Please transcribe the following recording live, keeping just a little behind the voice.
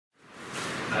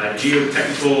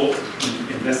Geotechnical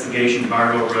investigation,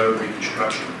 Bridgeville Road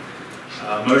reconstruction.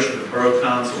 Motion of the Borough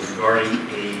Council regarding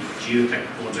a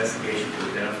geotechnical investigation to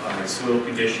identify soil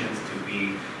conditions to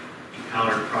be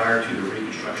encountered prior to the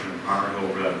reconstruction of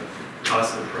Bridgeville Road. The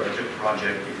cost of the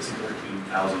project is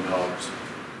 $14,000.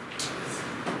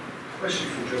 Question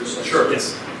for Joe. Sure.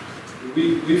 Yes.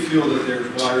 We feel that there's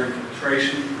water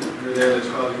infiltration under there that's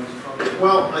causing this problem.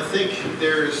 Well, I think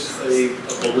there's a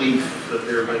belief that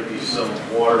there may be some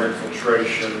water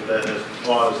infiltration that has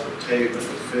caused the pavement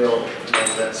to fill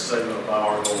along that segment of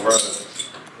Bridgeville Road.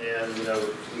 And, you know,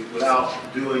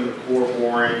 without doing the core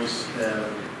borings and,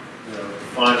 you know,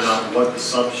 finding out what the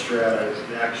substrata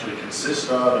actually consists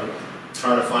of and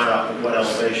trying to find out at what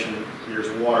elevation there's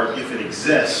water, if it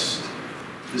exists,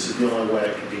 this is the only way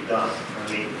it can be done.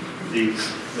 I mean, the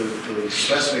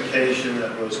specification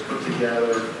that was put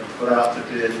together and put out to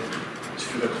bid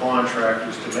for the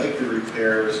contractors to make the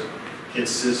repairs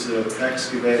consisted of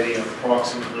excavating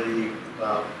approximately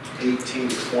about 18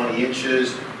 to 20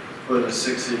 inches, putting a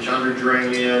 6-inch under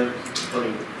drain in,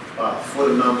 putting about a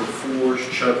foot of number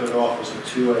 4s, choking it off with some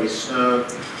 2A stone,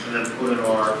 and then putting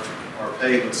our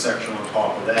pavement section on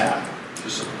top of that to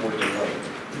support the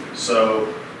weight.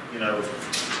 So,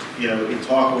 in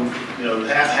talking,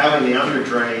 having the under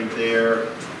drain there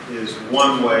is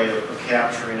one way of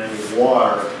capturing any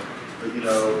water, but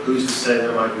who's to say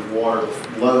there might be water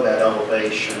below that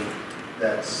elevation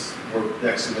that's we're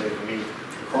excavating. I mean,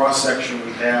 the cross section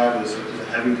we have is a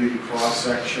heavy duty cross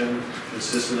section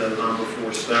consisting of number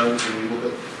 4 stones. And you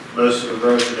look at most of the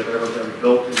roads that have ever been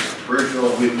built in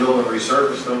Bridgeville, we've built and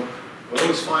resurfaced them. We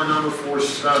always find number 4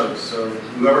 stones. So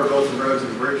whoever built the roads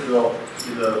in Bridgeville,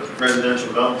 the residential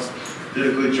developments, did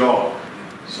a good job.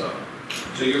 So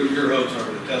your hopes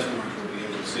are the test marks will be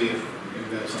able to see if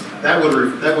you've got something.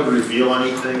 That would reveal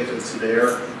anything if it's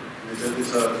there.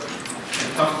 It's a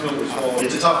tough pill to swallow.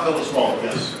 It's a tough pill to swallow.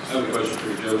 Yes. I have a question for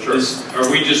you, Joe. Sure. Are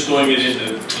we just doing it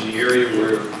in the area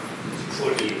where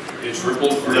it's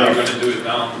rippled, or are you going to do it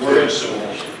down towards sill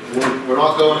holes? We're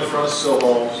not going in front of sill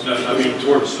holes. No, I mean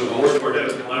towards sill holes. Where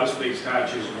the last big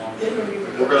patches along.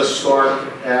 We're going to start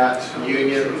at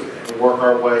Union and work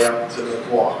our way up to the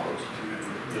block.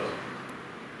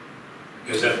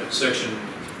 Because that section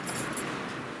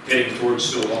heading towards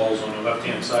sill holes on the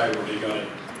left-hand side where they got it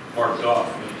marked off,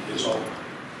 it's all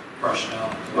crushed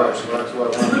down. Right, so that's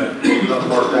what I want to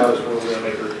mark out is where we're going to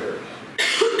make repairs.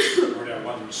 Where that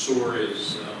one sewer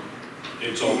is,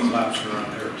 it's all collapsed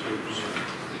around there too. So.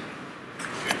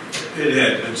 It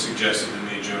had been suggested to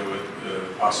me, Joe, with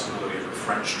the possibility of a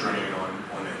French drain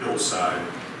on the hillside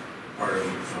part of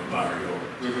from Borough.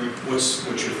 Mm-hmm. What's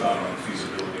your thought on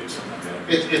feasibility of something like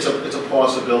that? It's a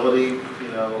possibility.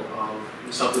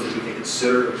 It's something that we can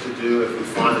consider to do if we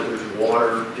find that there's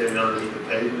water getting underneath the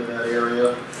pavement in that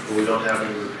area, but we don't have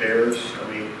any repairs. I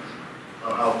mean,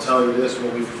 I'll tell you this: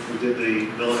 when we did the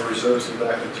milling resurfacing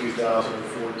back in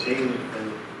 2014,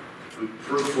 and we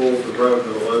proof-rolled the road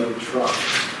with a loaded truck.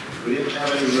 We didn't have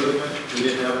any movement, we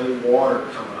didn't have any water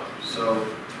coming up. So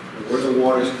where the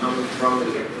water is coming from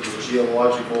is a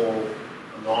geological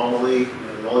anomaly.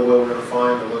 The only way we're going to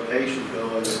find the location,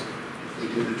 Bill, is if we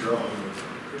do the drilling.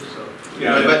 So,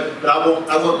 yeah, but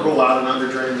I won't rule out an under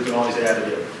drain. We can always add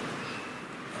it in.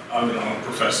 I don't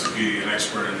profess to be an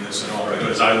expert in this at all, but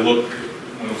as I looked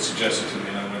when it was suggested to me,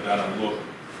 and I went down and looked,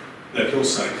 that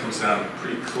hillside comes down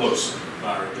pretty close.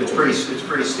 It's pretty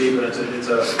steep, and it's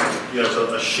a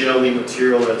shaly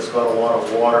material that's got a lot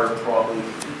of water probably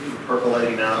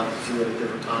percolating out through it at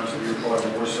different times of the year,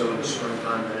 probably more so in the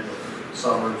springtime than in the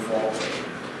summer and fall.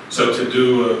 So to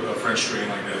do a French drain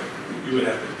like that, you would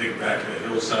have to dig back to the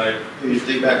hillside. You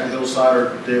dig back to the hillside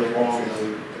or dig along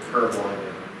the curb line.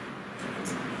 And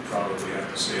you probably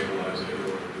have to stabilize it or do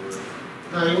it.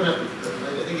 No, you wouldn't have to.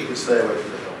 I think you can stay away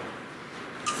from the hill.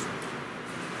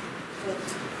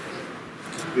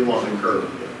 Be along the curb.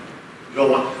 You don't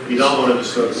want to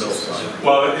disturb the hillside.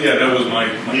 Well, yeah, that was my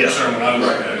concern when I was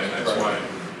right. at it, and that's why I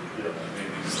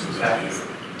made these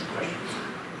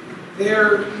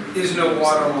There is no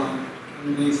water line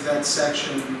underneath that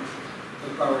section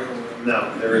of Borough Road.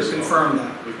 No, there is. We confirmed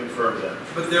that. We confirmed that.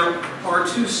 But there are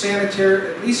at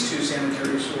least two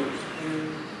sanitary sewers.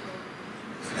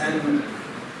 And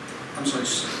I'm sorry,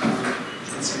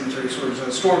 not sanitary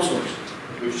sewers, storm sewers.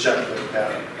 We've checked the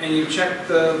pattern. And you've checked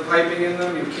the piping in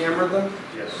them, you've cambered them?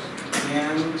 Yes.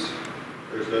 And?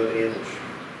 There's no damage.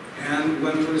 And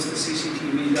when was the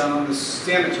CCTV done on the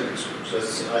sanitary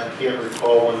sewers? I can't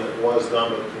recall when it was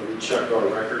done, but when we checked our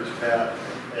records, Pat,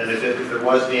 and if there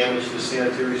was damage to the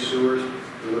sanitary sewers,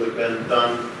 it would have been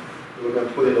done, it would have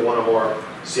been put into one of our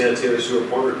sanitary sewer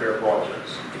point repair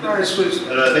projects. This was,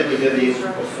 And I think we did these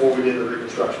before we did the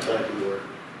reconstruction, thank you, Lord.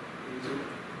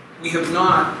 we have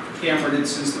not cambered it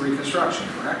since the reconstruction,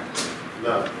 correct?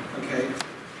 No, Okay.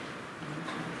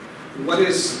 What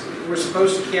is, we're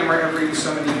supposed to camera every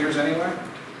so many years anyway?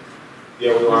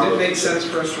 yeah, we Does it were. make sense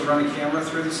for us to run a camera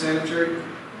through the sanitary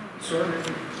sewer?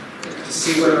 To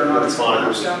see whether or not it's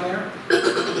collapsed down there?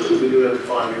 We do it every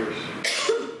 5 years.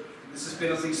 This has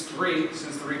been at least 3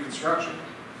 since the reconstruction.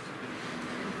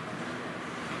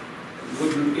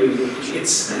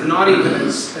 It's not even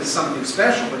as something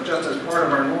special, but just as part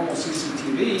of our normal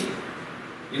CCTV,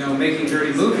 you know, making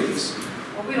dirty movies.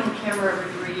 Well, we don't camera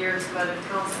every 3 years, but if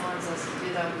council wants us to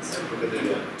do that, so. We could do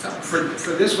that.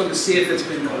 For this one to see if it's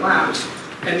been collapsed.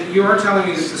 And you are telling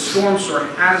me that the storm sewer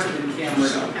has been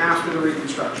cambered after the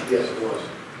reconstruction? Yes, it was.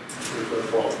 It was the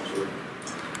fault, so.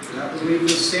 That would leave the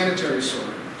sanitary sewer.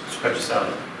 Mr.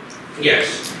 Petroselli.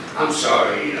 Yes, I'm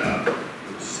sorry,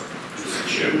 Mr.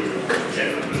 Chairman,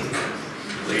 gentlemen,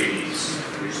 ladies,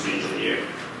 Mr. Engineer.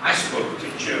 I spoke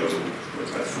to Joe for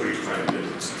about 45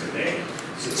 minutes today,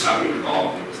 since I'm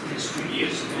involved with this for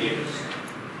years and years.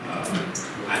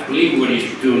 I believe what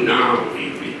he's doing now will be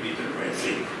the right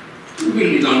thing. We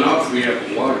really don't know if we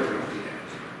have water up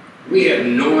there. We have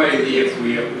no idea if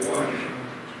we have water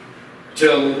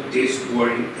till this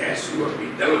boring test will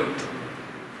be done.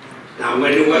 Now,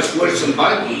 when it was worse and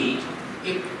buggy,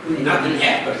 nothing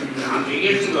happened. 100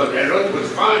 years ago, that road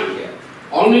was fine.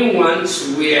 Only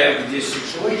once we have this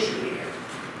situation here.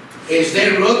 Is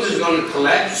that road is going to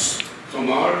collapse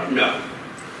tomorrow? No.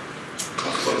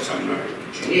 Of course, I'm not an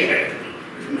engineer,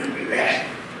 remember that.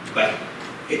 But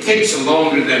it takes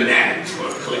longer than that for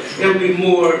a collapse. There'll be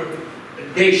more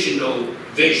additional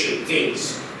vision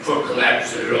things for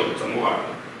collapse of the road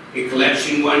tomorrow. It collapse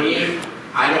in 1 year?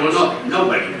 I don't know.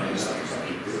 Nobody knows.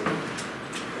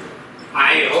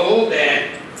 I hold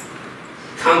that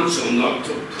council not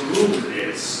to prove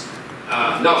this,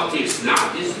 not this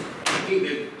now. This, I think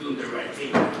they're doing the right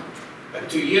thing. But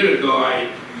 2 years ago,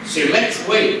 I said, let's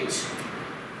wait.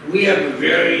 We have a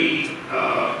very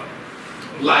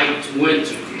light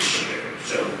winter this year,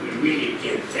 so we really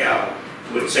can't tell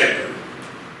what's happening.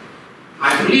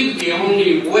 I believe the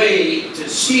only way to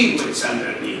see what's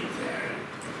underneath there,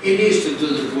 it is to do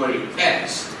the boring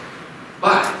test.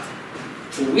 But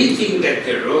we think that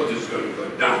the road is going to go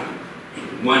down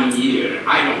in 1 year.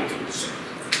 I don't think so.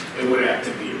 It would have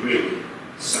to be really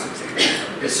something.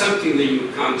 It's something that you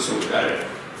council got to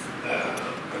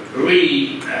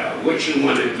agree what you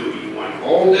want to do. You want to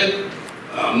hold it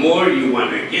more, you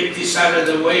want to get this out of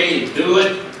the way and do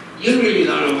it. You really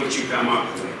don't know what you come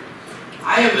up with.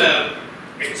 I have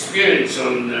experience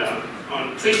on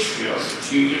Bridgeville a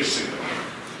few years ago.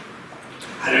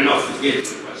 I don't know if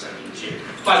it was an engineer.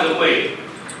 By the way,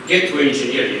 Gateway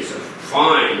Engineering is a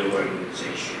fine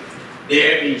organization.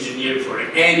 They're engineered for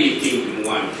anything you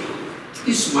want to.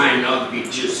 This might not be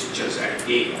just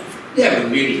idea. They have a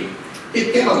meeting.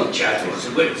 They tell each other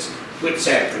what's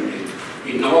happening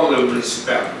in all the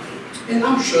municipality. And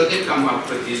I'm sure they come up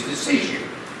with this decision.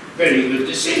 Very good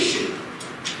decision.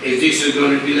 Is this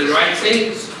going to be the right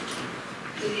things?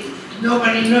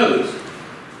 Nobody knows.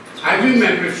 I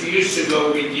remember a few years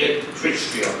ago we did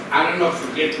Bridgeville. I don't know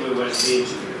if Gateway was the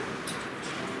engineer.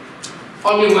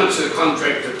 Only once the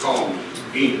contractor called me,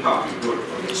 being public work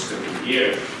for this 30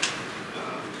 years.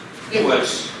 There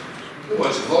was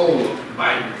a hole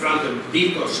by in front of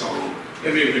Deco's home.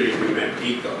 Everybody remember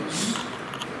Deco's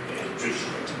and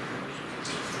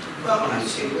Bridgeville. Well, I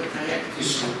said, what the heck?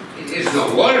 There's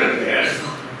no water there.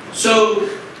 So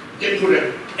they put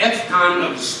an F ton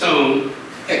of stone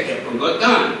and kept on going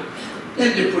down.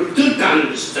 Then they put 2 tons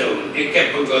of stone and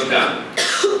kept on going down.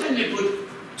 Then they put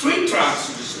 3 trucks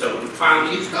of stone,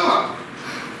 finally gone.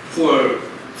 For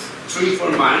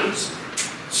 3-4 months,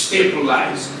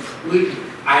 stabilized.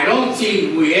 I don't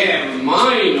think we have a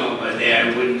mine over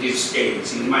there with this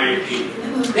case, in my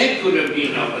opinion. That could have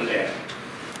been over there.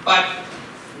 But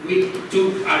we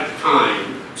took our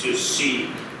time to see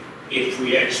if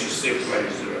we actually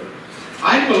stabilize the road.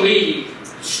 I believe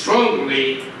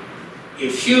strongly,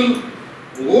 if you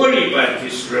worry about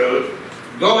this road,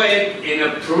 go ahead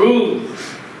and approve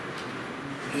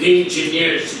the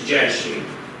engineer's suggestion.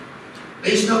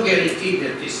 There's no guarantee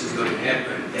that this is going to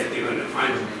happen, that they're going to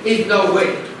find it. There's no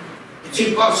way. It's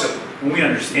impossible. Well, we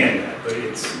understand that, but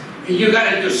it's... You got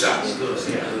to do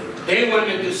something. Yeah. They want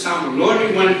to do some,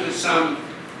 Lori want to do some,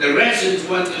 the residents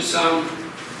want to do some.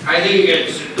 I think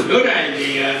it's a good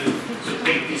idea to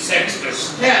take this extra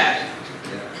step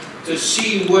to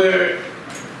see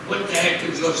what the heck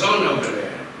goes on over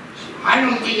there. I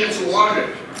don't think it's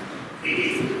water.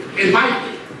 It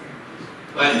might be.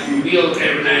 but we'll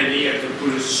have an idea to put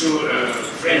a sewer,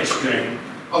 French drain.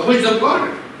 Or with the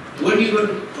water, what are you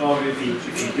gonna, Well, if you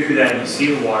do that and you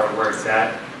see the water where it's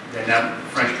at, then that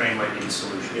French drain might be the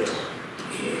solution.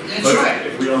 that's But right.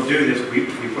 if we don't do this, we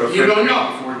put a You French don't drain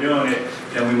know. before we're doing it,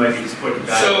 then we might be just putting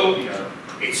back, So- you know.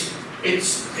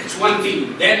 It's one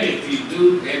thing, then if you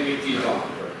do, then if you don't.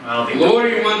 I don't think.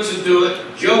 Lori wants to do it,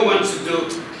 Joe wants to do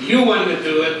it, you want to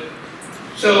do it,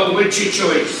 so what's your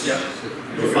choice? Yeah.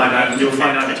 You'll find out in 2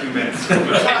 minutes. I'll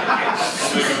make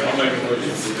a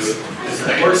motion to do it.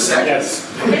 Or second. Yes.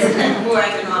 Isn't it more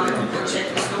economical to check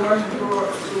the storm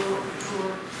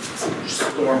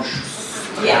Storm.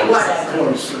 Yeah,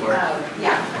 whatever. Storm.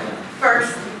 Yeah,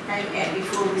 first, and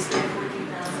before we spend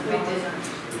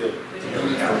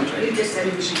 $14,000. You just said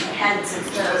we had some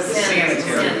stuff.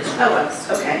 Sanitary. Oh,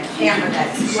 okay, hammer,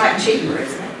 that's a lot cheaper,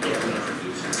 isn't it?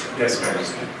 Yes, ma'am.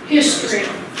 History.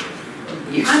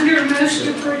 Under most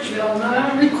of Bridgeville,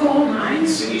 not only coal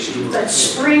mines, but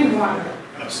spring water.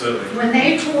 Absolutely. When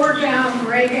they tore down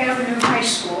Great Avenue High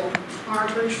School, our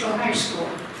Bridgeville High School,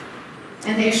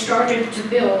 and they started to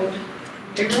build,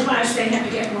 they realized they had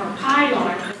to get more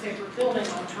pylon because they were building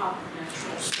on top of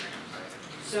natural springs.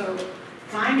 So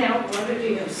find out what it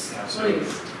is, Absolutely.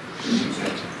 please.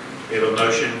 We have a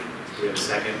motion, we have a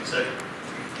second. Second.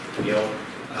 Neil,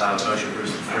 motion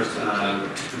first,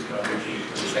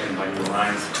 second by Neil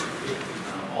Lyons.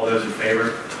 All those in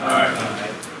favor? Aye.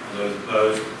 All those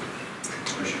opposed?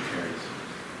 Motion carries.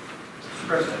 Mr.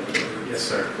 President, Yes,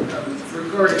 sir.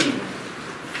 regarding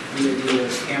the idea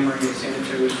of hammering the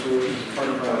sanitary sewer as part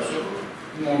of our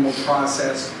normal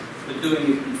process, but doing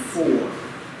it before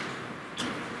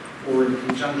or in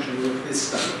conjunction with this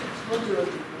study. We'll do it.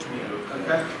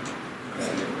 Okay?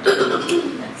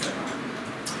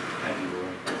 Thank you,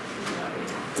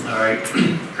 Lori. All right,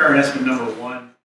 current estimate number 1.